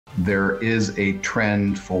there is a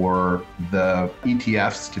trend for the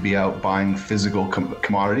ETFs to be out buying physical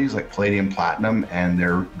commodities like palladium, platinum, and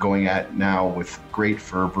they're going at now with great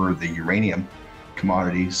fervor the uranium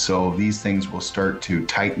commodities. So these things will start to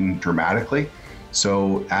tighten dramatically.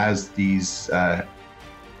 So as these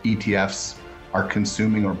ETFs are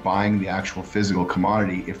consuming or buying the actual physical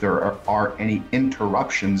commodity, if there are any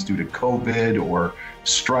interruptions due to COVID or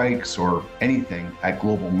strikes or anything at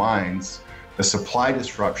global mines, the supply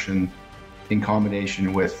disruption in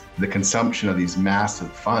combination with the consumption of these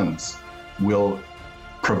massive funds will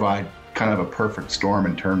provide kind of a perfect storm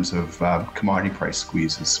in terms of commodity price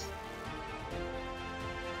squeezes.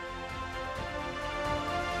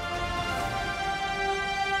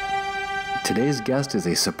 Today's guest is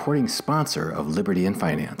a supporting sponsor of Liberty in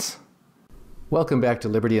Finance. Welcome back to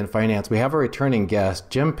Liberty in Finance. We have a returning guest.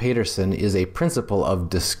 Jim Paterson is a principal of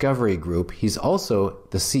Discovery Group. He's also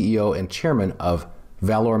the CEO and chairman of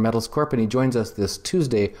ValOre Metals Corp, and he joins us this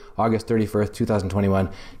Tuesday, August 31st, 2021.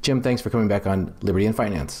 Jim, thanks for coming back on Liberty in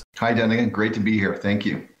Finance. Hi, Dunnigan. Great to be here. Thank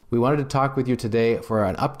you. We wanted to talk with you today for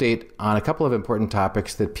an update on a couple of important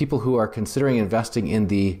topics that people who are considering investing in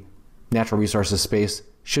the natural resources space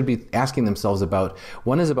should be asking themselves about.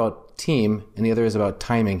 One is about team, and the other is about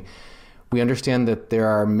timing. We understand that there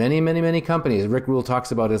are many companies. Rick Rule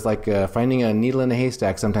talks about it as like finding a needle in a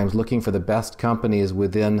haystack, sometimes looking for the best companies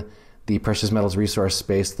within the precious metals resource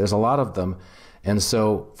space. There's a lot of them. And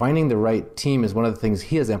so finding the right team is one of the things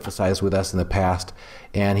he has emphasized with us in the past.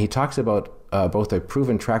 And he talks about both a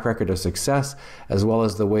proven track record of success as well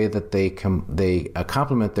as the way that they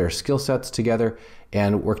complement their skill sets together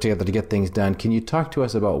and work together to get things done. Can you talk to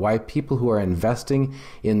us about why people who are investing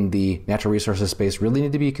in the natural resources space really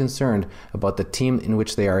need to be concerned about the team in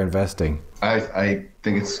which they are investing? I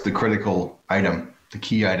think it's the critical item, the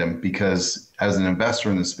key item, because as an investor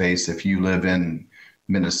in the space, if you live in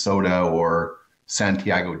Minnesota or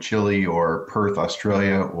Santiago, Chile, or Perth,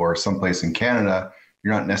 Australia, or someplace in Canada,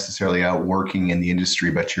 you're not necessarily out working in the industry,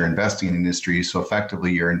 but you're investing in the industry. So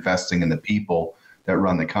effectively, you're investing in the people that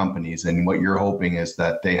run the companies. And what you're hoping is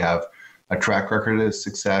that they have a track record of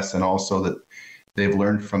success and also that they've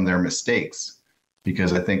learned from their mistakes.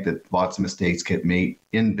 Because I think that lots of mistakes get made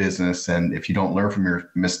in business. And if you don't learn from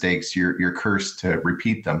your mistakes, you're cursed to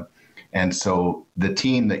repeat them. And so the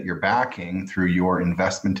team that you're backing through your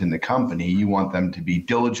investment in the company, you want them to be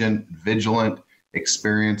diligent, vigilant,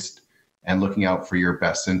 experienced, and looking out for your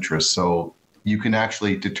best interests. So you can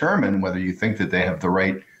actually determine whether you think that they have the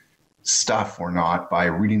right stuff or not by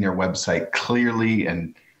reading their website clearly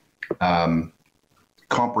and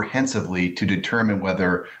comprehensively to determine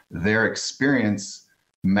whether their experience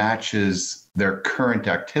matches their current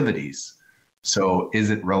activities. So is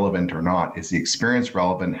it relevant or not? Is the experience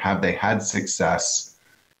relevant? Have they had success?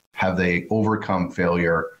 Have they overcome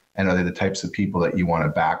failure? And are they the types of people that you want to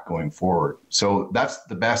back going forward? So that's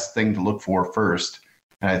the best thing to look for first.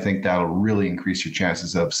 And I think that'll really increase your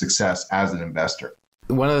chances of success as an investor.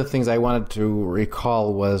 One of the things I wanted to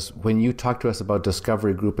recall was when you talked to us about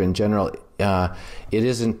Discovery Group in general, it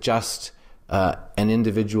isn't just an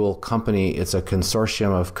individual company, it's a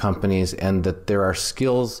consortium of companies, and that there are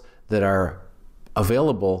skills that are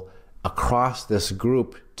available across this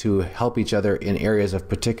group to help each other in areas of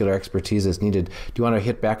particular expertise as needed. Do you want to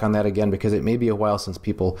hit back on that again? Because it may be a while since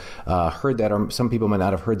people heard that, or some people might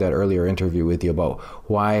not have heard that earlier interview with you about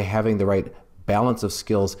why having the right balance of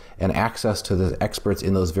skills and access to the experts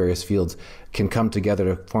in those various fields can come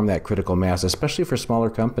together to form that critical mass, especially for smaller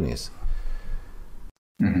companies.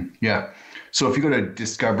 Mm-hmm. Yeah. So if you go to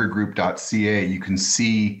discoverygroup.ca, you can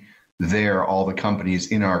see there all the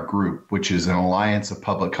companies in our group, which is an alliance of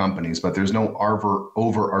public companies, but there's no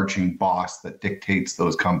overarching boss that dictates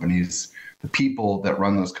those companies. The people that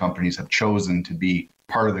run those companies have chosen to be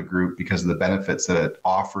part of the group because of the benefits that it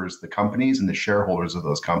offers the companies and the shareholders of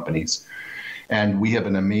those companies. And we have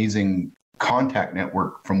an amazing contact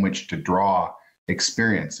network from which to draw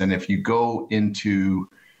experience. And if you go into,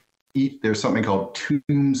 there's something called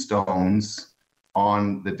tombstones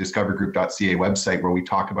on the discoverygroup.ca website where we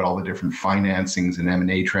talk about all the different financings and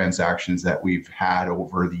M&A transactions that we've had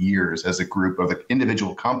over the years as a group, or the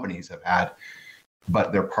individual companies have had,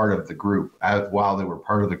 but they're part of the group while they were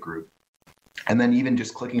part of the group. And then even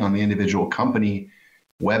just clicking on the individual company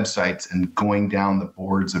websites and going down the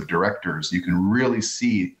boards of directors, you can really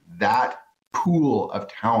see that pool of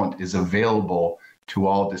talent is available to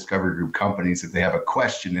all Discovery Group companies. If they have a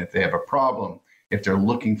question, if they have a problem, if they're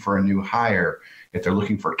looking for a new hire, if they're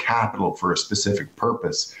looking for capital for a specific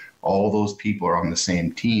purpose, all those people are on the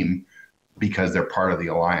same team because they're part of the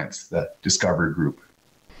alliance, the Discovery Group.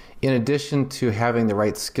 in addition to having the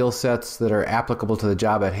right skill sets that are applicable to the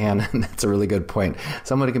job at hand, and that's a really good point.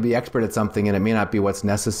 Somebody can be expert at something and it may not be what's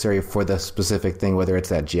necessary for the specific thing, whether it's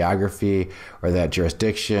that geography or that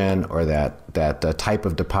jurisdiction or that type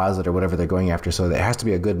of deposit or whatever they're going after. So there has to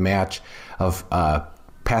be a good match of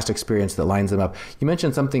past experience that lines them up. You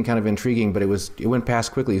mentioned something kind of intriguing, but it went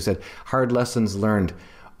past quickly. You said hard lessons learned.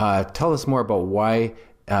 Tell us more about why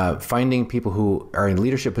finding people who are in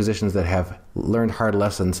leadership positions that have learned hard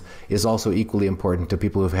lessons is also equally important to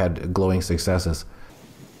people who've had glowing successes.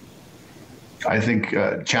 I think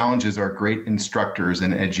challenges are great instructors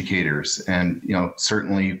and educators, and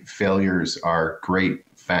certainly failures are great,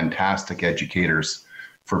 fantastic educators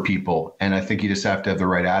for people. And I think you just have to have the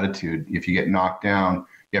right attitude. If you get knocked down,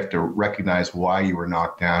 you have to recognize why you were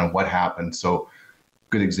knocked down, what happened. So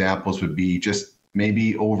good examples would be just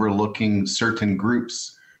maybe overlooking certain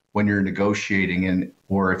groups when you're negotiating,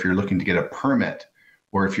 or if you're looking to get a permit,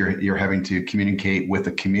 or if you're having to communicate with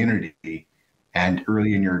a community. And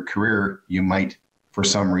early in your career, you might, for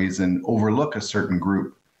some reason, overlook a certain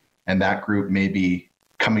group, and that group may be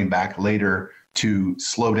coming back later to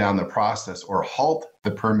slow down the process or halt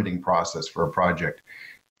the permitting process for a project.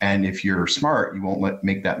 And if you're smart, you won't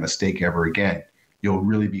make that mistake ever again. You'll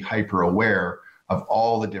really be hyper aware of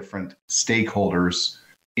all the different stakeholders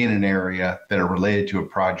in an area that are related to a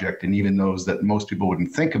project, and even those that most people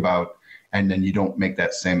wouldn't think about, and then you don't make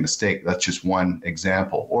that same mistake. That's just one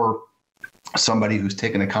example. Or somebody who's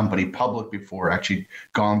taken a company public before, actually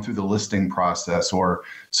gone through the listing process, or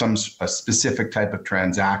a specific type of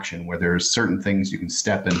transaction where there's certain things you can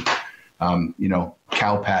step in,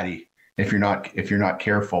 cow patty if you're not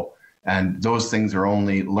careful. And those things are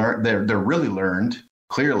only learned. They're really learned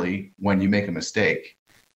clearly when you make a mistake,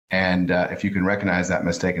 and if you can recognize that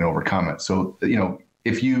mistake and overcome it. So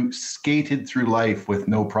if you skated through life with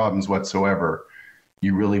no problems whatsoever,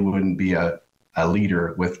 you really wouldn't be a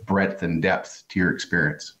leader with breadth and depth to your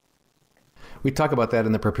experience. We talk about that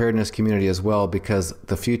in the preparedness community as well, because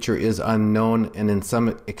the future is unknown and in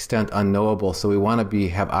some extent unknowable. So we want to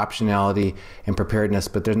have optionality and preparedness,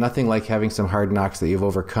 but there's nothing like having some hard knocks that you've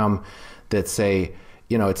overcome that say,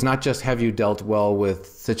 it's not just have you dealt well with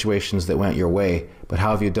situations that went your way, but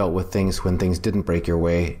how have you dealt with things when things didn't break your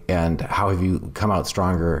way, and how have you come out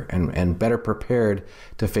stronger and better prepared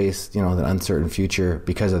to face, the uncertain future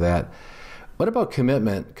because of that. What about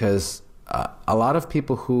commitment? Because a lot of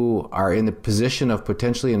people who are in the position of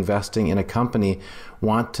potentially investing in a company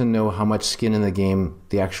want to know how much skin in the game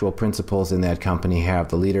the actual principals in that company have,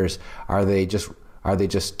 the leaders. Are they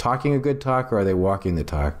just talking a good talk, or are they walking the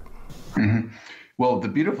talk? Mm-hmm. Well, the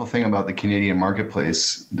beautiful thing about the Canadian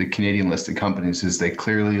marketplace, the Canadian listed companies, is they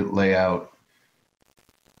clearly lay out,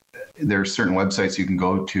 there are certain websites you can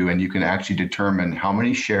go to, and you can actually determine how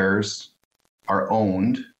many shares are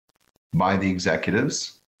owned by the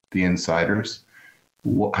executives, the insiders,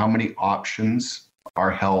 how many options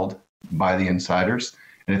are held by the insiders,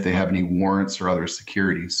 and if they have any warrants or other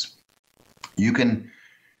securities. You can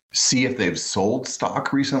see if they've sold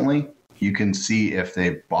stock recently. You can see if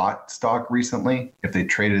they've bought stock recently, if they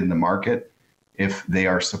traded in the market, if they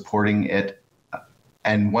are supporting it.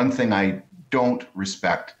 And one thing I don't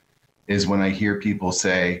respect is when I hear people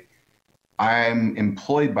say, I'm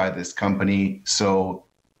employed by this company, so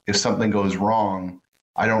if something goes wrong,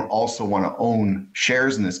 I don't also want to own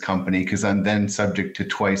shares in this company because I'm then subject to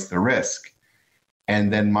twice the risk.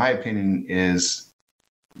 And then my opinion is,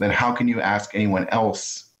 then how can you ask anyone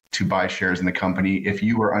else to buy shares in the company if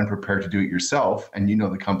you are unprepared to do it yourself and you know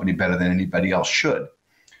the company better than anybody else should?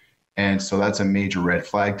 And so that's a major red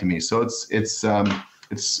flag to me. So it's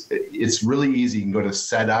really easy. You can go to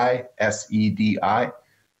SEDI, SEDI.CA.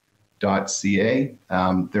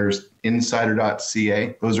 There's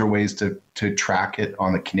Insider.CA. Those are ways to track it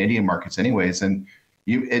on the Canadian markets anyways. And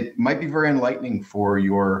it might be very enlightening for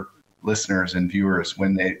your listeners and viewers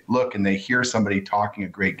when they look and they hear somebody talking a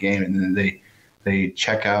great game, and then they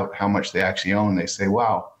check out how much they actually own. They say,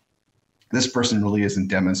 wow, this person really isn't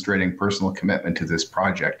demonstrating personal commitment to this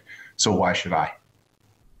project, so why should I?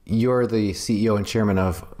 You're the CEO and chairman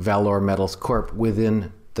of ValOre Metals Corp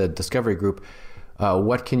within the Discovery Group.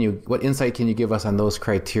 What insight can you give us on those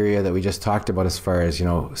criteria that we just talked about, as far as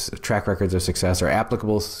track records of success, or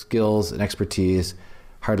applicable skills and expertise,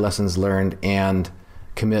 hard lessons learned, and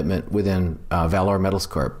commitment within ValOre Metals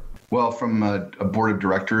Corp? Well, from a board of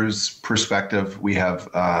directors perspective, we have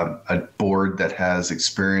a board that has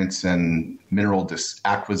experience in mineral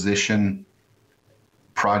acquisition,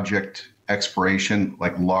 project exploration,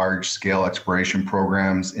 like large scale exploration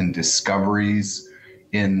programs, in discoveries,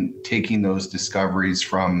 in taking those discoveries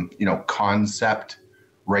from, concept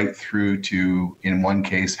right through to, in one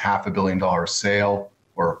case, $500 million sale,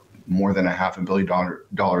 or more than $500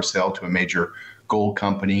 million sale to a major gold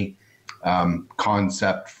company,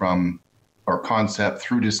 concept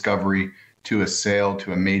through discovery to a sale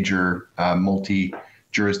to a major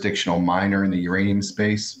multi-jurisdictional miner in the uranium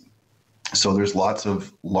space. So there's lots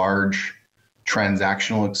of large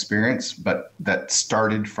transactional experience, but that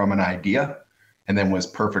started from an idea and then was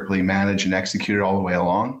perfectly managed and executed all the way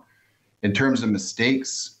along. In terms of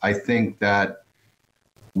mistakes, I think that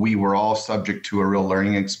we were all subject to a real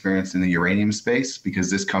learning experience in the uranium space, because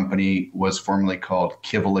this company was formerly called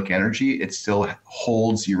Kivalliq Energy. It still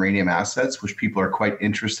holds uranium assets, which people are quite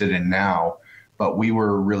interested in now. But we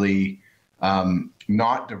were really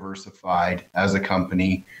not diversified as a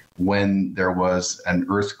company when there was an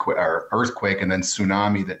earthquake and then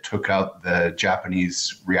tsunami that took out the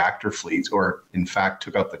Japanese reactor fleets, or in fact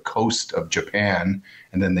took out the coast of Japan,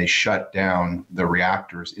 and then they shut down the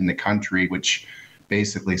reactors in the country, which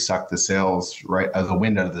basically sucked the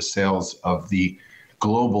wind out of the sails of the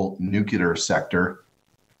global nuclear sector.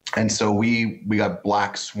 And so we got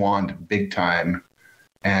black swanned big time,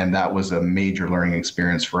 and that was a major learning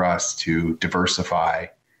experience for us to diversify,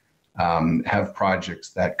 have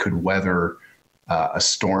projects that could weather a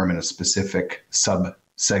storm in a specific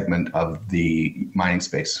sub-segment of the mining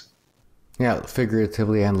space. Yeah,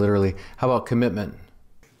 figuratively and literally. How about commitment?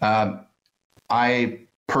 I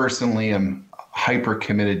personally am hyper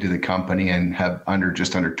committed to the company and have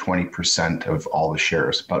just under 20% of all the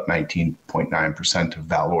shares, about 19.9% of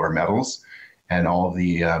ValOre Metals, and all of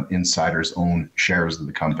the insiders own shares of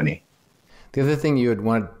the company. The other thing you had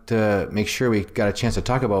wanted to make sure we got a chance to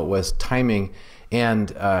talk about was timing.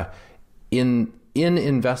 And in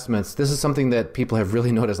investments, this is something that people have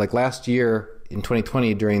really noticed. Like last year in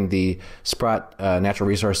 2020, during the Sprott Natural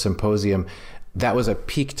Resource Symposium, that was a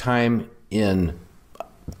peak time in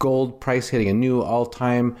gold price hitting a new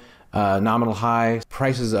all-time nominal high,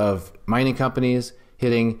 prices of mining companies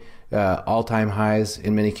hitting all-time highs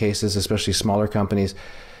in many cases, especially smaller companies.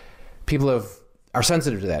 People are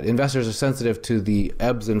sensitive to that. Investors are sensitive to the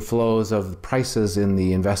ebbs and flows of prices in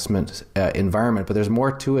the investment environment, but there's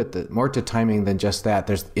more to it, more to timing than just that.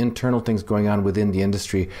 There's internal things going on within the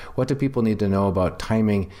industry. What do people need to know about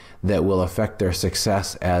timing that will affect their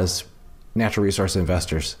success as natural resource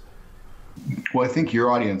investors? Well, I think your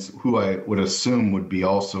audience, who I would assume would be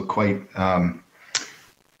also quite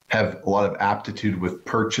have a lot of aptitude with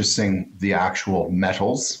purchasing the actual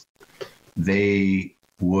metals, they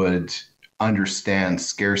would understand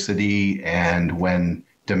scarcity and when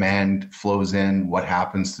demand flows in, what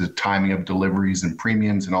happens to the timing of deliveries and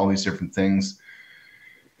premiums and all these different things,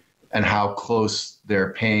 and how close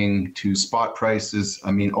they're paying to spot prices.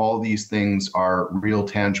 I mean, all these things are real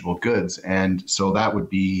tangible goods. And so that would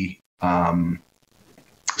be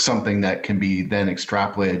something that can be then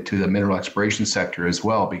extrapolated to the mineral exploration sector as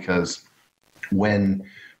well, because when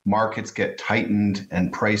markets get tightened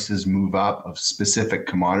and prices move up of specific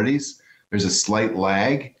commodities, there's a slight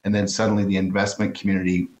lag, and then suddenly the investment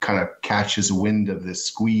community kind of catches wind of this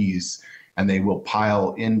squeeze, and they will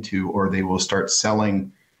pile into, or they will start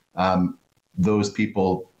selling those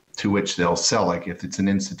people to which they'll sell. Like if it's an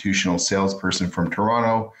institutional salesperson from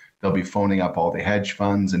Toronto, they'll be phoning up all the hedge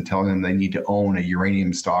funds and telling them they need to own a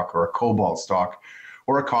uranium stock or a cobalt stock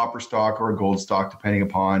or a copper stock or a gold stock, depending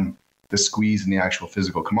upon the squeeze in the actual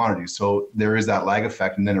physical commodities. So there is that lag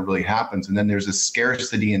effect, and then it really happens. And then there's a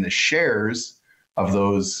scarcity in the shares of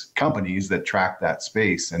those companies that track that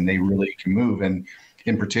space, and they really can move. And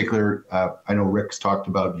in particular, I know Rick's talked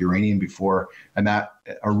about uranium before, and that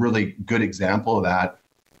a really good example of that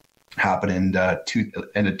happened in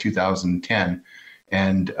end of 2010.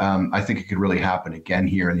 And I think it could really happen again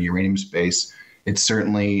here in the uranium space. It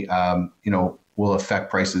certainly, will affect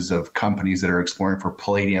prices of companies that are exploring for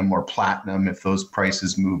palladium or platinum if those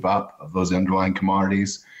prices move up of those underlying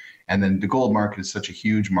commodities. And then the gold market is such a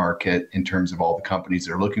huge market in terms of all the companies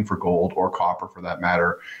that are looking for gold or copper for that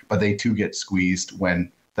matter, but they too get squeezed when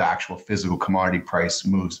the actual physical commodity price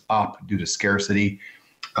moves up due to scarcity.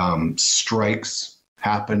 Strikes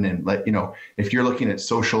happen, and if you're looking at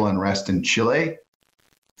social unrest in Chile,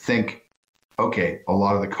 think, okay, a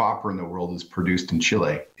lot of the copper in the world is produced in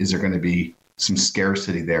Chile. Is there going to be some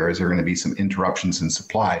scarcity there? Is there going to be some interruptions in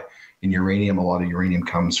supply? In uranium, a lot of uranium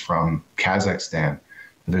comes from Kazakhstan.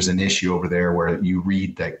 There's an issue over there where you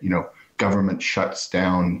read that, government shuts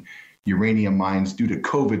down uranium mines due to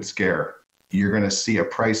COVID scare. You're going to see a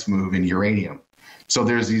price move in uranium. So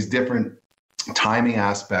there's these different timing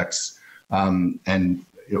aspects, and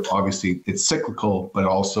obviously it's cyclical, but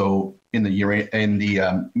also in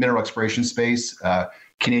the mineral exploration space,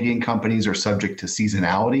 Canadian companies are subject to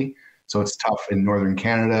seasonality. So it's tough in Northern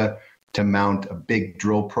Canada to mount a big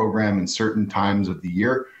drill program in certain times of the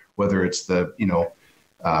year, whether it's the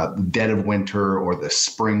dead of winter or the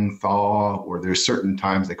spring thaw, or there's certain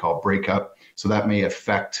times they call breakup. So that may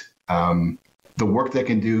affect the work they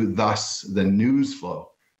can do, thus the news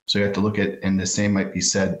flow. So you have to look at, and the same might be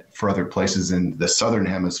said for other places in the Southern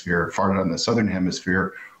Hemisphere, far down in the Southern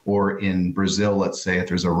Hemisphere, or in Brazil, let's say, if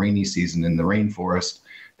there's a rainy season in the rainforest,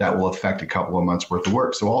 that will affect a couple of months worth of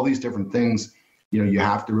work. So all these different things, you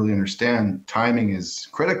have to really understand timing is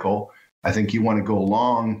critical. I think you want to go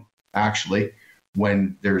long, actually,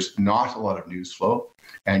 when there's not a lot of news flow,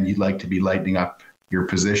 and you'd like to be lightening up your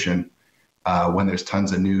position when there's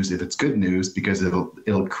tons of news, if it's good news, because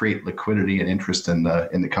it'll create liquidity and interest in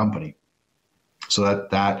the company. So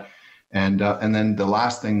and then the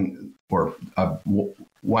last thing, or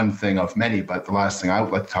one thing of many, but the last thing I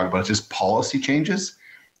would like to talk about is just policy changes,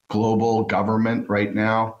 global government right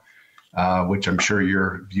now, which I'm sure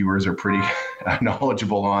your viewers are pretty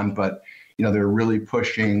knowledgeable on, but they're really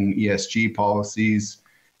pushing ESG policies.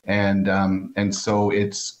 And so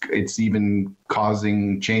it's even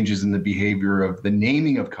causing changes in the behavior of the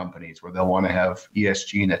naming of companies, where they'll want to have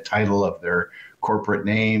ESG in a title of their corporate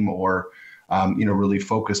name, or really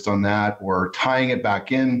focused on that, or tying it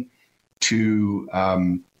back in to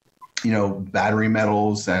battery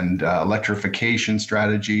metals and electrification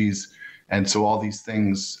strategies. And so all these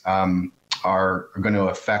things are going to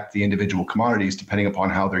affect the individual commodities depending upon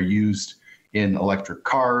how they're used in electric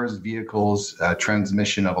cars, vehicles,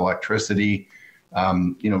 transmission of electricity.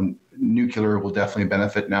 Nuclear will definitely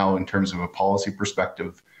benefit now in terms of a policy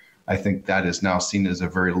perspective. I think that is now seen as a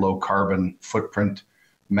very low carbon footprint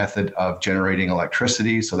method of generating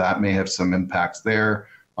electricity. So that may have some impacts there.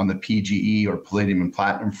 On the PGE, or palladium and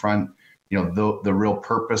platinum front, the real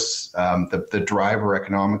purpose, the driver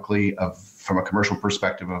economically from a commercial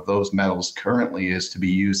perspective of those metals currently is to be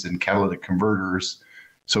used in catalytic converters,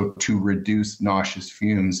 so to reduce noxious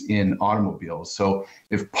fumes in automobiles. So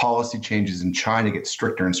if policy changes in China get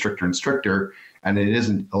stricter and stricter and stricter, and it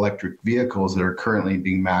isn't electric vehicles that are currently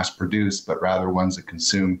being mass produced, but rather ones that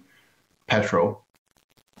consume petrol,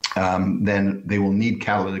 then they will need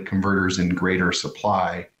catalytic converters in greater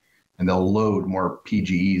supply, and they'll load more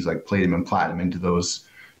PGEs like palladium and platinum into those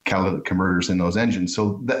catalytic converters in those engines.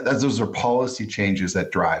 So those are policy changes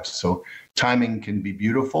that drive. So timing can be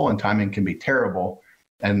beautiful and timing can be terrible.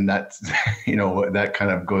 And that's, that kind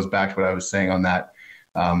of goes back to what I was saying on that,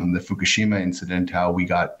 the Fukushima incident, how we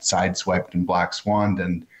got sideswiped and black swanned.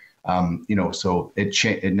 And, so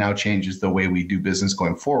it now changes the way we do business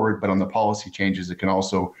going forward. But on the policy changes, it can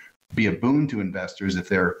also be a boon to investors if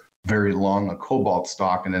they're very long a cobalt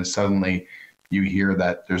stock, and then suddenly you hear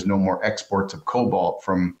that there's no more exports of cobalt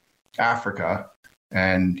from Africa,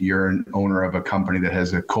 and you're an owner of a company that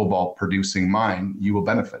has a cobalt producing mine, you will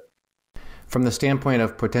benefit. From the standpoint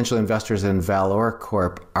of potential investors in ValOre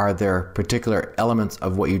Corp, are there particular elements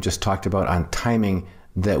of what you just talked about on timing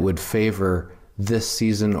that would favor this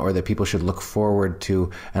season, or that people should look forward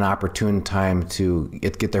to an opportune time to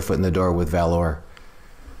get their foot in the door with ValOre?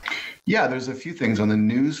 Yeah, there's a few things. On the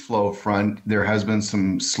news flow front, there has been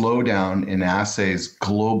some slowdown in assays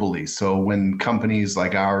globally. So when companies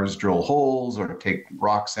like ours drill holes or take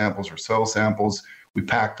rock samples or soil samples, we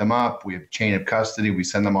pack them up, we have chain of custody, we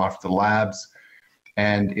send them off to the labs.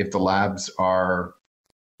 And if the labs are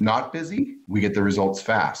not busy, we get the results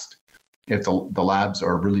fast. If the labs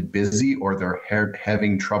are really busy, or they're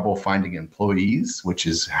having trouble finding employees, which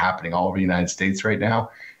is happening all over the United States right now,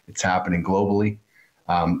 it's happening globally.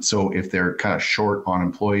 So if they're kind of short on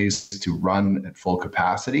employees to run at full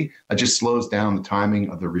capacity, that just slows down the timing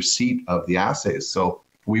of the receipt of the assays. So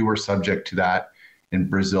we were subject to that in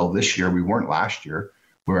Brazil this year. We weren't last year.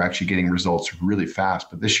 We were actually getting results really fast,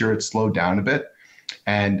 but this year it slowed down a bit,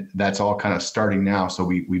 and that's all kind of starting now. So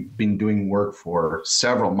we've been doing work for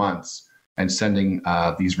several months and sending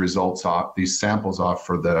these results off, these samples off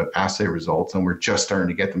for the assay results, and we're just starting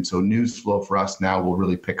to get them. So news flow for us now will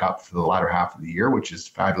really pick up for the latter half of the year, which is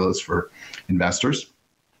fabulous for investors.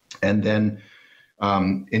 And then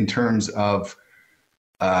in terms of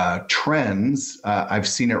trends, I've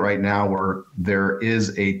seen it right now where there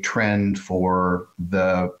is a trend for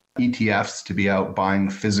the ETFs to be out buying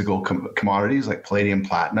physical commodities like palladium,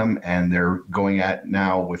 platinum, and they're going at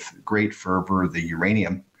now with great fervor the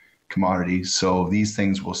uranium commodity. So these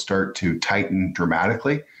things will start to tighten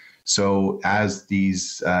dramatically. So as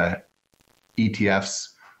these ETFs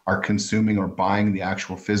are consuming or buying the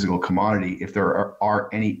actual physical commodity, if there are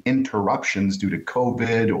any interruptions due to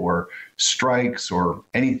COVID or strikes or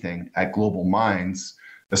anything at global mines,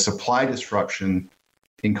 the supply disruption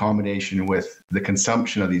in combination with the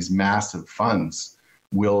consumption of these massive funds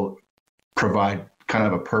will provide kind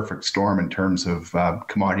of a perfect storm in terms of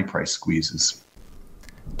commodity price squeezes.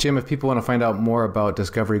 Jim, if people want to find out more about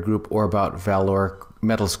Discovery Group or about ValOre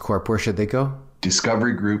Metals Corp, where should they go?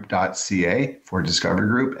 discoverygroup.ca for Discovery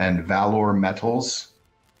Group and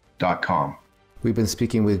valoremetals.com. We've been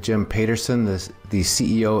speaking with Jim Paterson, the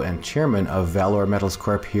CEO and chairman of ValOre Metals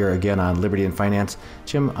Corp, here again on Liberty and Finance.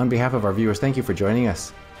 Jim, on behalf of our viewers, thank you for joining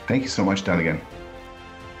us. Thank you so much, Dunnigan.